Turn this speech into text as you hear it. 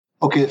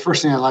Okay, the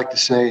first thing I'd like to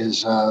say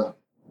is want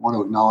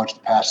to acknowledge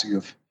the passing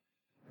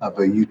of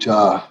a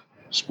Utah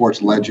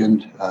sports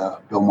legend,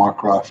 Bill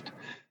Marcroft,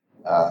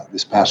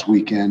 this past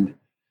weekend.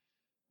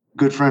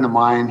 Good friend of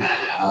mine.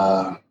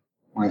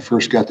 When I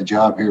first got the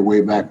job here way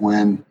back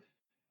when,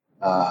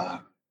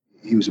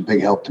 he was a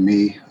big help to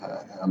me,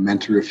 a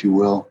mentor, if you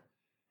will,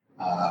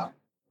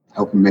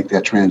 helping make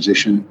that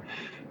transition.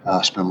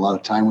 Spent a lot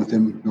of time with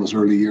him in those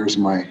early years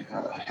of my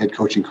head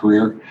coaching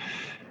career.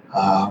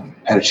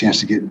 Had a chance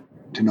to get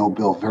to know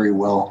Bill very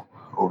well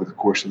over the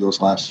course of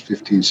those last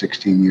 15,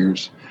 16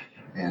 years,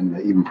 and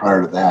even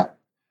prior to that.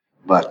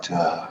 But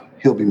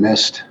he'll be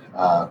missed.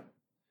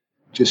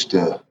 Just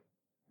an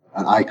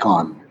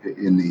icon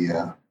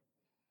in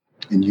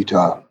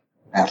Utah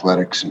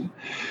athletics,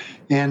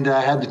 and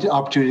I had the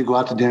opportunity to go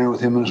out to dinner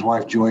with him and his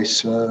wife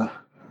Joyce a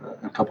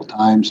couple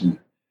times, and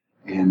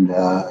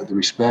the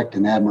respect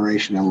and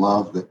admiration and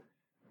love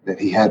that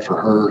he had for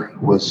her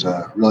was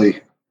really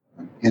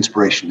an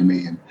inspiration to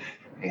me,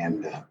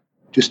 and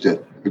just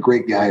a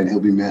great guy, and he'll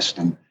be missed,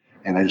 and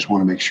I just want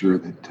to make sure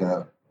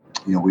that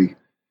we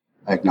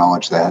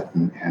acknowledge that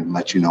and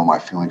let you know my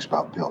feelings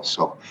about Bill.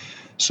 So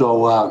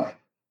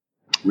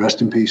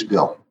rest in peace,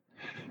 Bill.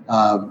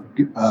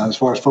 As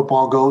far as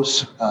football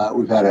goes,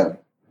 we've had an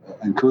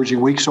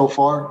encouraging week so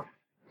far.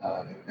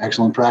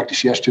 Excellent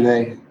practice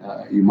yesterday.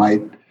 You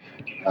might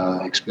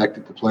expect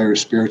that the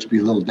players' spirits be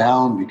a little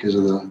down because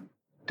of the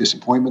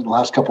disappointment the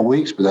last couple of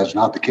weeks, but that's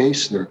not the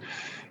case. They're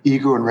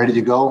eager and ready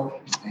to go.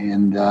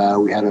 And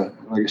we had,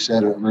 like I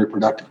said, a very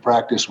productive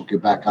practice. We'll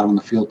get back out on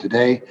the field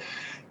today.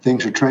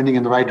 Things are trending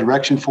in the right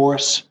direction for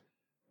us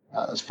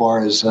as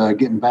far as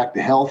getting back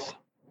to health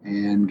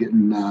and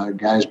getting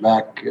guys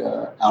back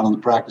out on the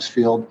practice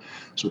field.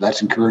 So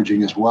that's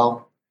encouraging as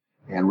well.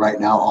 And right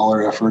now, all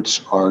our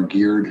efforts are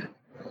geared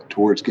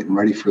towards getting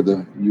ready for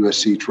the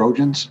USC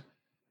Trojans.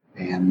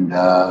 And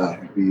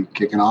be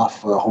kicking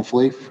off,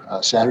 hopefully,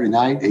 Saturday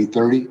night,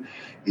 8:30,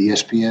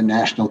 ESPN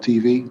National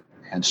TV.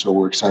 And so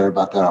we're excited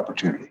about that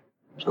opportunity.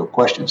 So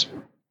questions?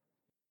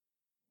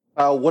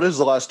 What has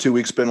the last 2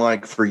 weeks been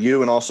like for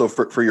you and also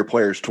for your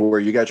players, to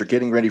where you guys are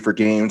getting ready for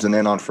games and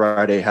then on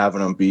Friday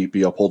having them be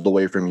pulled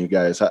away from you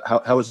guys?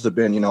 How has it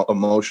been,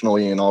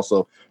 emotionally and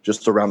also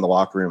just around the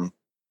locker room?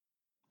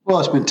 Well,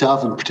 it's been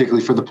tough, and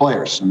particularly for the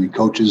players. I mean,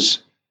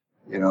 coaches,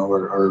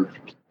 are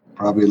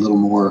probably a little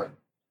more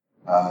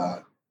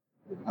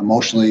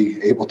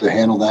emotionally able to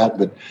handle that,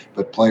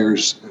 but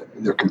players,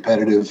 they're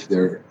competitive.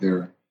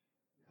 They're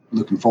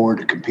looking forward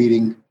to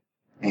competing,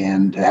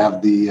 and to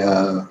have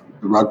the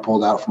rug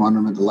pulled out from under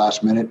them at the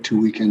last minute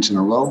 2 weekends in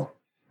a row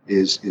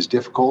is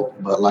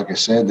difficult. But like I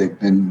said, they've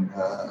been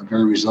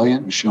very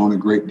resilient and shown a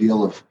great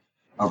deal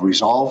of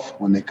resolve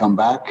when they come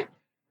back.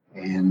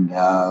 And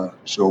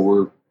so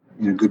we're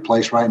in a good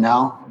place right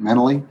now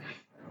mentally.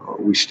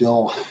 We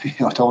still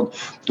don't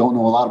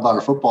know a lot about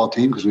our football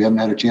team because we haven't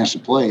had a chance to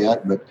play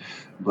yet.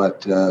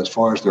 But as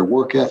far as their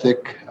work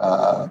ethic,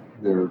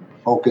 their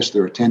focus,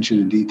 their attention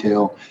to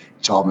detail,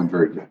 it's all been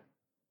very good.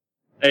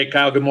 Hey,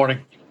 Kyle, good morning.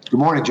 Good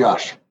morning,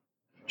 Josh.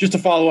 Just to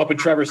follow up what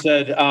Trevor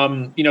said,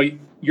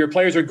 your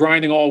players are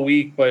grinding all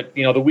week, but,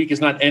 the week is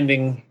not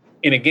ending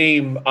in a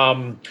game.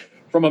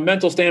 From a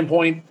mental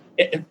standpoint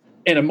and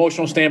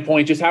emotional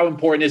standpoint, just how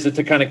important is it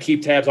to kind of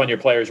keep tabs on your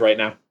players right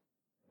now?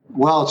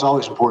 Well, it's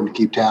always important to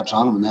keep tabs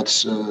on them, and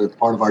that's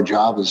part of our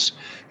job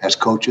as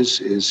coaches,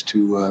 is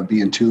to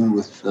be in tune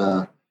with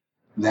them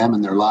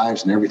and their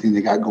lives and everything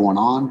they got going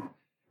on,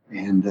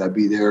 and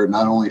be there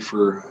not only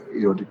for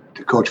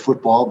to coach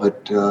football,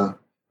 but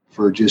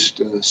for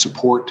just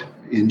support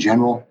in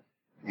general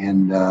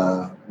and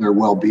their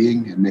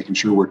well-being, and making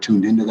sure we're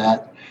tuned into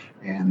that.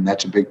 And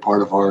that's a big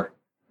part of our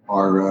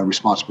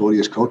responsibility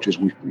as coaches.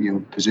 We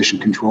position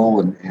control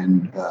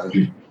and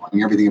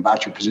knowing everything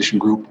about your position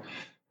group.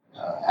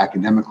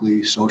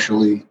 Academically,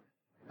 socially,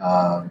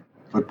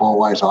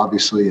 football-wise,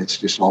 obviously, it's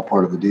just all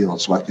part of the deal.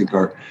 So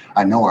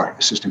I know our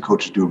assistant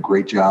coaches do a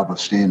great job of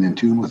staying in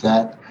tune with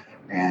that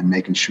and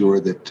making sure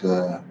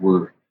that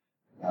we're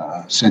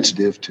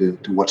sensitive to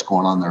what's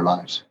going on in their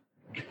lives.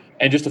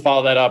 And just to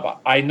follow that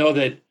up, I know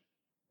that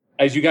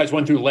as you guys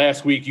went through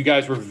last week, you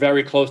guys were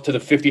very close to the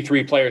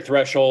 53-player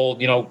threshold,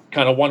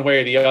 kind of one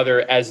way or the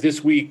other. As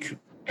this week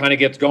kind of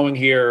gets going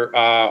here,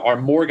 are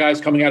more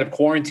guys coming out of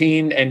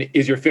quarantine, and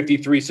is your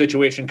 53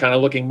 situation kind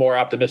of looking more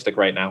optimistic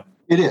right now?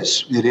 It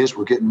is.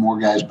 We're getting more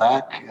guys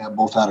back,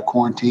 both out of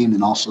quarantine,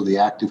 and also the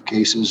active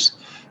cases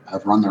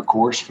have run their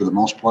course for the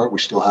most part. We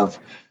still have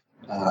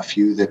a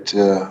few that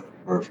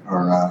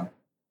are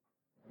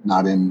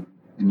not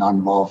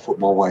involved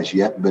football-wise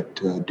yet, but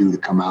due to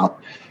come out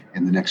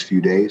in the next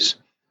few days.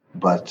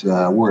 But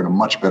we're in a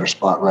much better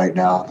spot right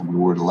now than we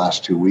were the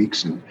last 2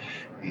 weeks, and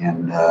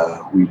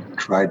we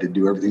tried to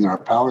do everything in our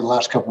power the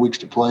last couple of weeks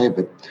to play,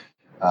 but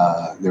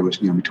there was,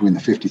 between the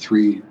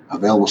 53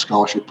 available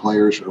scholarship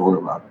players or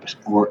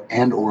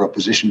a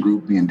position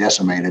group being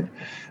decimated,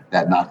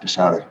 that knocked us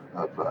out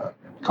of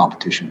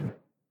competition.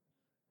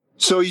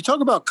 So you talk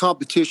about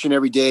competition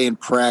every day in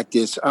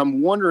practice.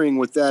 I'm wondering,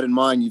 with that in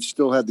mind, you've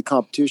still had the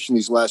competition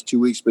these last 2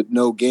 weeks, but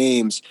no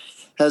games.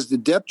 Has the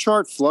depth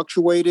chart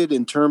fluctuated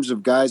in terms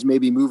of guys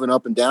maybe moving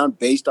up and down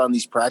based on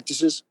these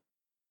practices?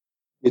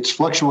 It's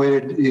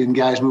fluctuated in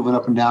guys moving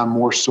up and down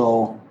more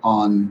so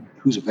on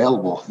who's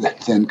available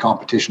than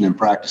competition in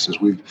practices.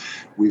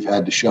 We've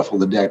had to shuffle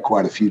the deck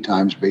quite a few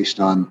times based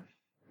on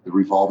the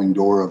revolving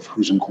door of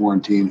who's in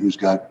quarantine, who's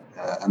got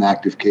an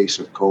active case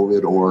of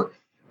COVID, or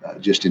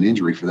just an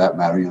injury for that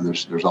matter.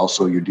 There's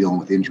also, you're dealing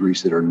with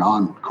injuries that are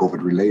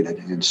non-COVID related,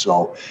 and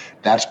so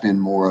that's been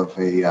more of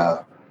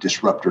a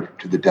disruptor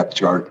to the depth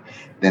chart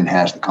than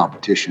has the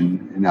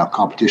competition. And now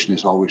competition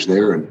is always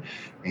there, and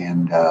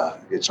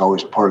it's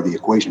always a part of the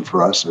equation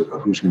for us of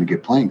who's going to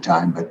get playing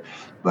time.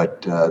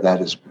 But that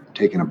has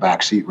taken a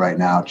back seat right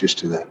now, just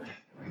to the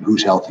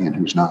who's healthy and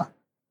who's not.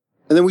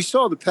 And then we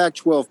saw the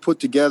Pac-12 put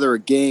together a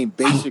game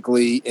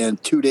basically in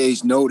 2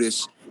 days'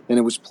 notice, and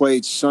it was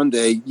played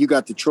Sunday. You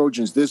got the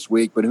Trojans this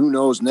week, but who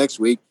knows next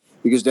week,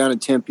 because down in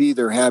Tempe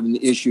they're having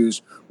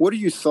issues. What are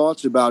your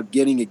thoughts about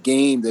getting a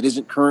game that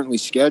isn't currently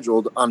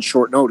scheduled on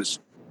short notice?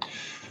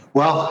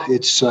 Well,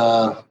 it's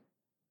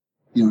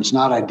it's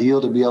not ideal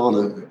to be able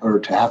to, or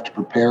to have to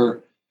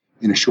prepare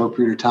in a short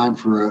period of time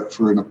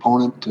for an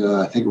opponent.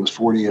 I think it was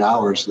 48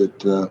 hours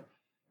that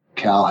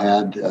Cal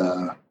had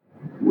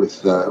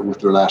with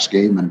their last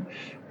game,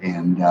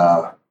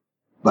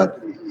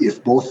 but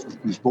if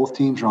both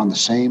teams are on the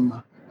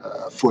same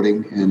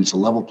footing and it's a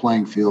level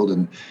playing field,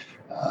 and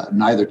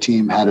neither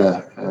team had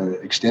a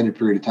extended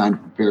period of time to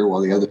prepare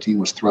while the other team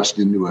was thrust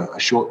into a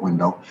short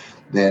window,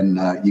 then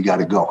you got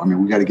to go. I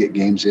mean, we got to get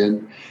games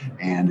in,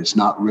 and it's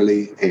not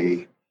really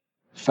a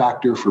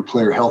factor for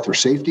player health or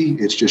safety.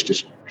 It's just a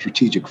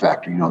strategic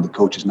factor. The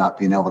coaches not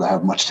being able to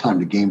have much time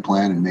to game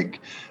plan and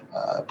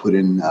put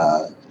in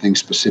things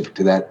specific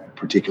to that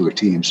particular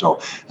team. So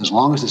as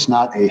long as it's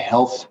not a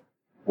health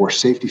or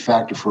safety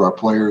factor for our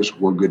players,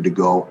 we're good to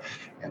go.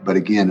 But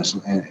again,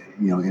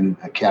 in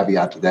a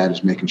caveat to that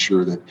is making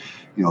sure that,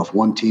 if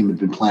one team had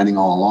been planning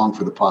all along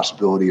for the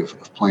possibility of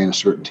playing a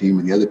certain team,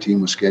 and the other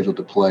team was scheduled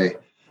to play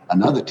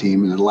another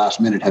team, and at the last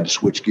minute had to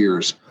switch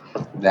gears,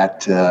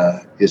 that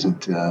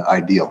isn't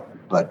ideal.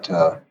 But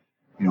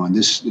and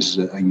this is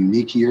a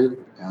unique year,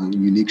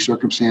 unique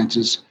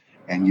circumstances,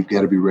 and you've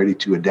got to be ready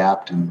to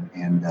adapt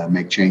and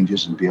make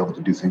changes and be able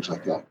to do things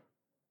like that.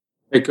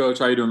 Hey, Coach,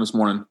 how you doing this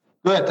morning?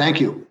 Good, thank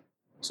you.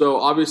 So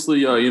obviously,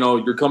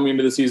 you're coming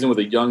into the season with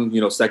a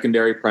young,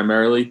 secondary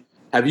primarily.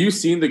 Have you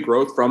seen the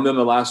growth from them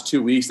the last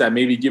 2 weeks that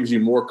maybe gives you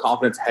more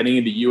confidence heading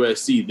into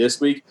USC this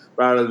week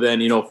rather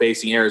than,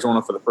 facing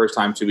Arizona for the first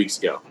time 2 weeks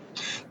ago?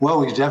 Well,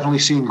 we've definitely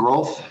seen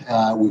growth.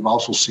 We've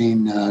also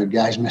seen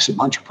guys miss a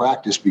bunch of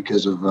practice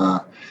because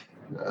of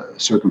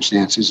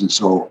circumstances. And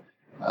so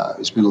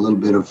it's been a little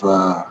bit of,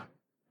 a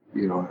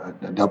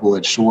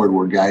double-edged sword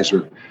where guys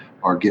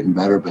are getting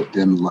better, but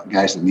then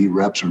guys that need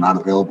reps are not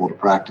available to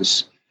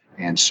practice.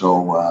 And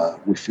so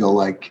we feel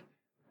like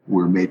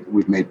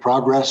we've made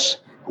progress,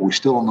 but we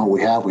still don't know what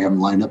we have. We haven't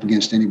lined up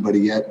against anybody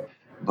yet.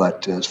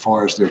 But as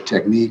far as their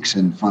techniques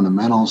and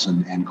fundamentals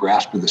and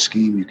grasp of the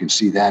scheme, you can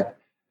see that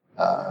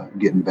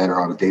getting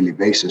better on a daily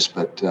basis.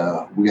 But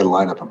we got to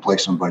line up and play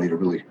somebody to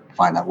really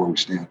find out where we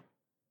stand.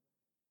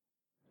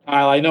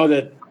 Kyle, I know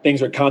that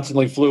things are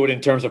constantly fluid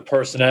in terms of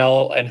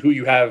personnel and who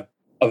you have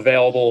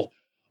available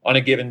on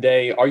a given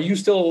day. Are you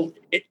still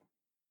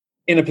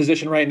in a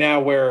position right now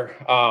where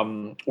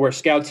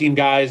scout team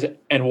guys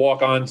and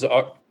walk-ons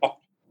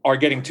are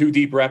getting too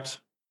deep reps?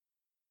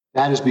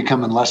 That is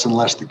becoming less and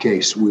less the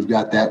case. We've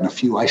got that in a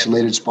few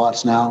isolated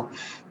spots now,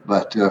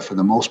 but for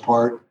the most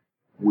part,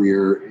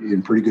 we're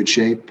in pretty good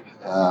shape.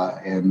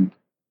 And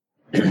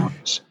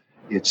it's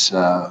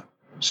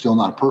still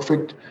not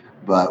perfect,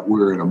 but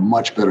we're in a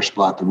much better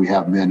spot than we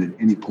have been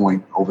at any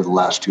point over the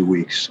last 2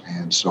 weeks.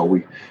 And so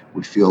we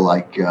feel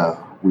like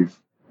we've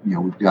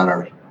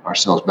got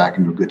ourselves back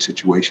into a good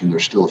situation.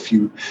 There's still a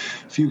few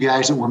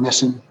guys that we're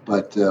missing,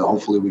 but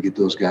hopefully we get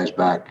those guys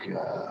back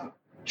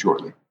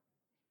shortly.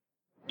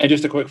 And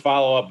just a quick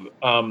follow-up.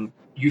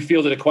 You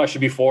fielded a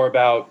question before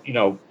about,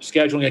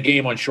 scheduling a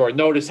game on short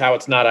notice, how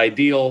it's not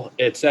ideal,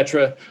 et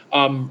cetera.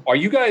 Are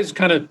you guys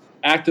kind of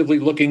actively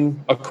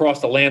looking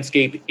across the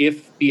landscape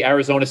if the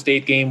Arizona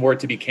State game were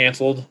to be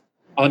canceled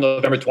on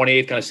November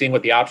 28th, kind of seeing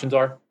what the options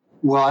are?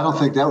 Well, I don't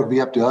think that would be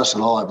up to us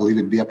at all. I believe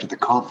it'd be up to the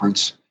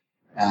conference.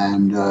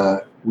 And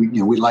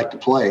we'd like to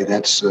play.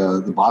 That's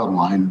the bottom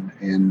line.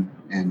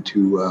 And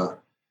to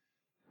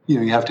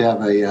you have to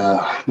have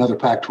another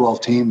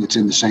Pac-12 team that's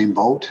in the same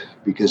boat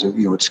because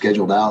it's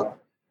scheduled out.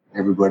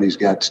 Everybody's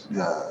got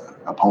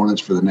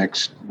opponents for the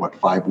next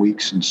 5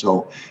 weeks, and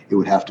so it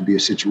would have to be a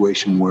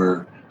situation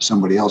where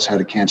somebody else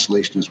had a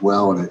cancellation as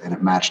well, and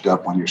it matched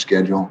up on your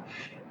schedule.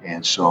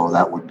 And so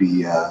that would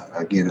be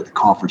again at the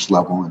conference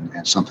level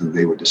and something that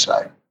they would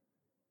decide.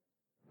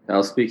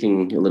 Now,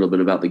 speaking a little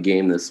bit about the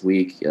game this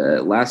week,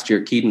 last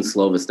year, Keaton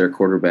Slovis, their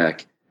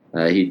quarterback,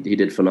 he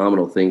did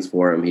phenomenal things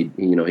for him.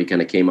 He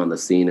kind of came on the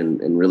scene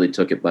and really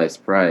took it by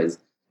surprise.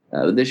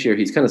 This year,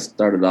 he's kind of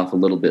started off a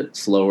little bit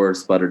slower,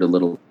 sputtered a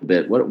little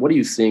bit. What are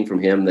you seeing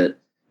from him that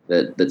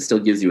still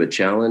gives you a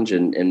challenge?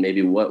 And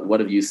maybe what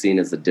have you seen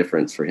as the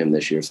difference for him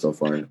this year so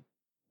far?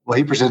 Well,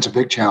 he presents a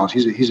big challenge.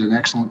 He's an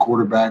excellent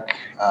quarterback.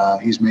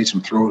 He's made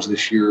some throws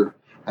this year.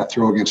 That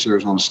throw against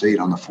Arizona State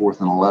on the 4th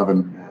and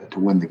 11 to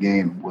win the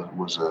game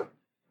was an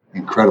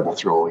incredible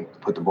throw. He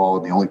put the ball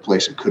in the only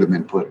place it could have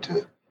been put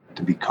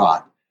to be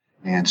caught.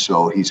 And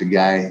so he's a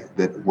guy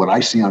that what I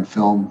see on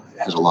film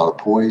has a lot of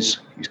poise.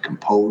 He's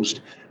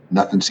composed.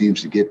 Nothing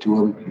seems to get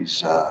to him.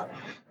 He's got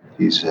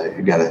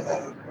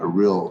a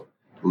real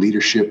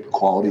leadership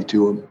quality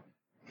to him.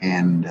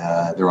 And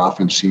their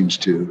offense seems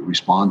to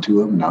respond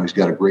to him. Now he's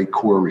got a great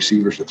core of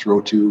receivers to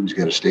throw to. He's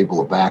got a stable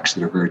of backs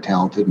that are very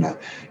talented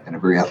and a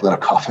very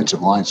athletic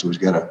offensive line. So he's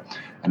got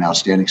an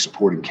outstanding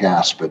supporting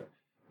cast. But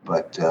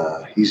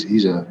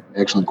he's an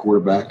excellent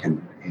quarterback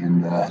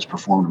and has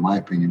performed, in my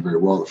opinion, very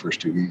well the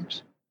first 2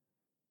 games.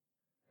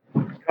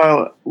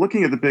 Kyle,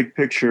 looking at the big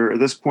picture at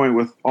this point,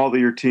 with all that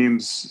your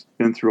team's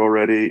been through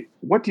already,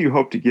 what do you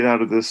hope to get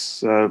out of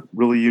this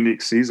really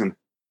unique season?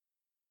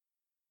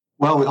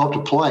 Well, we hope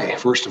to play.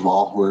 First of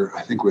all,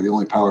 I think we're the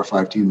only Power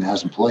 5 team that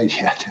hasn't played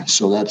yet, and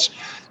so that's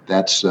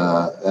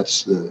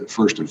the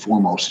first and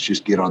foremost. Is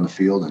just get on the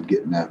field and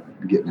getting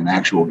an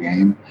actual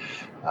game.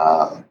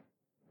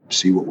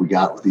 See what we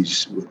got with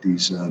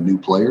these new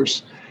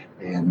players,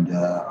 and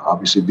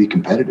obviously be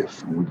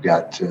competitive. And we've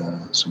got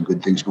some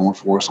good things going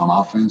for us on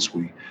offense.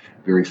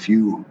 Very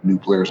few new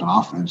players on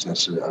offense.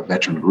 That's a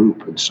veteran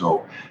group, and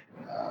so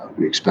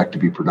we expect to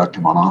be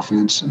productive on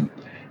offense.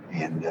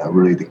 And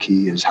really the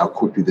key is how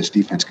quickly this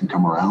defense can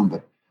come around.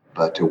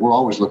 But we're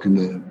always looking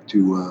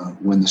to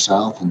win the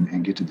South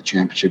and get to the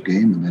championship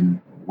game and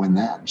then win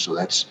that. So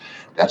that's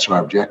our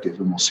objective,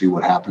 and we'll see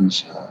what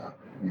happens.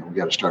 We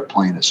got to start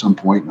playing at some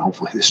point, and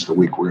hopefully this is the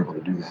week we're able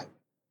to do that.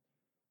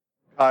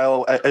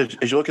 Kyle, as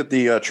you look at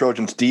the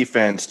Trojans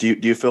defense, do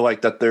you feel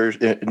like that there's,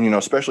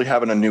 especially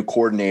having a new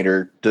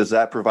coordinator, does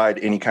that provide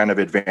any kind of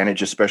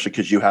advantage, especially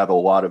because you have a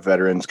lot of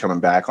veterans coming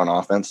back on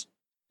offense?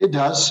 It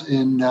does,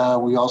 and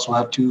we also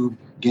have 2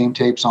 game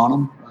tapes on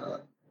them,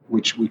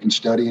 which we can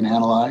study and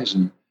analyze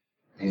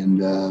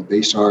and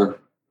base our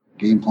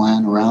game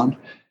plan around.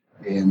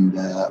 And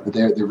but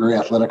they're very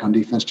athletic on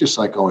defense, just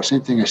like always.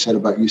 Same thing I said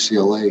about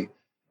UCLA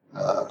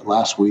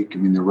last week. I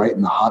mean, they're right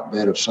in the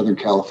hotbed of Southern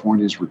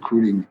California's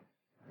recruiting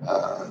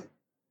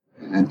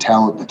and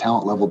talent. The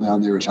talent level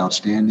down there is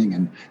outstanding,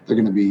 and they're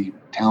going to be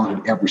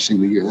talented every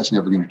single year. That's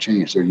never going to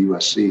change. They're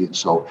USC, and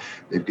so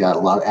they've got a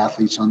lot of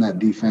athletes on that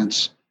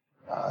defense.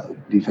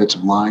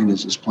 Defensive line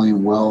is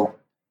playing well.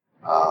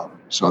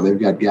 So they've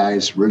got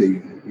guys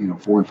really,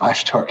 4 and 5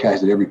 star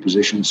guys at every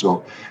position.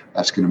 So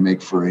that's going to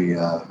make for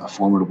a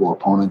formidable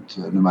opponent,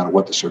 no matter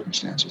what the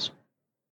circumstances.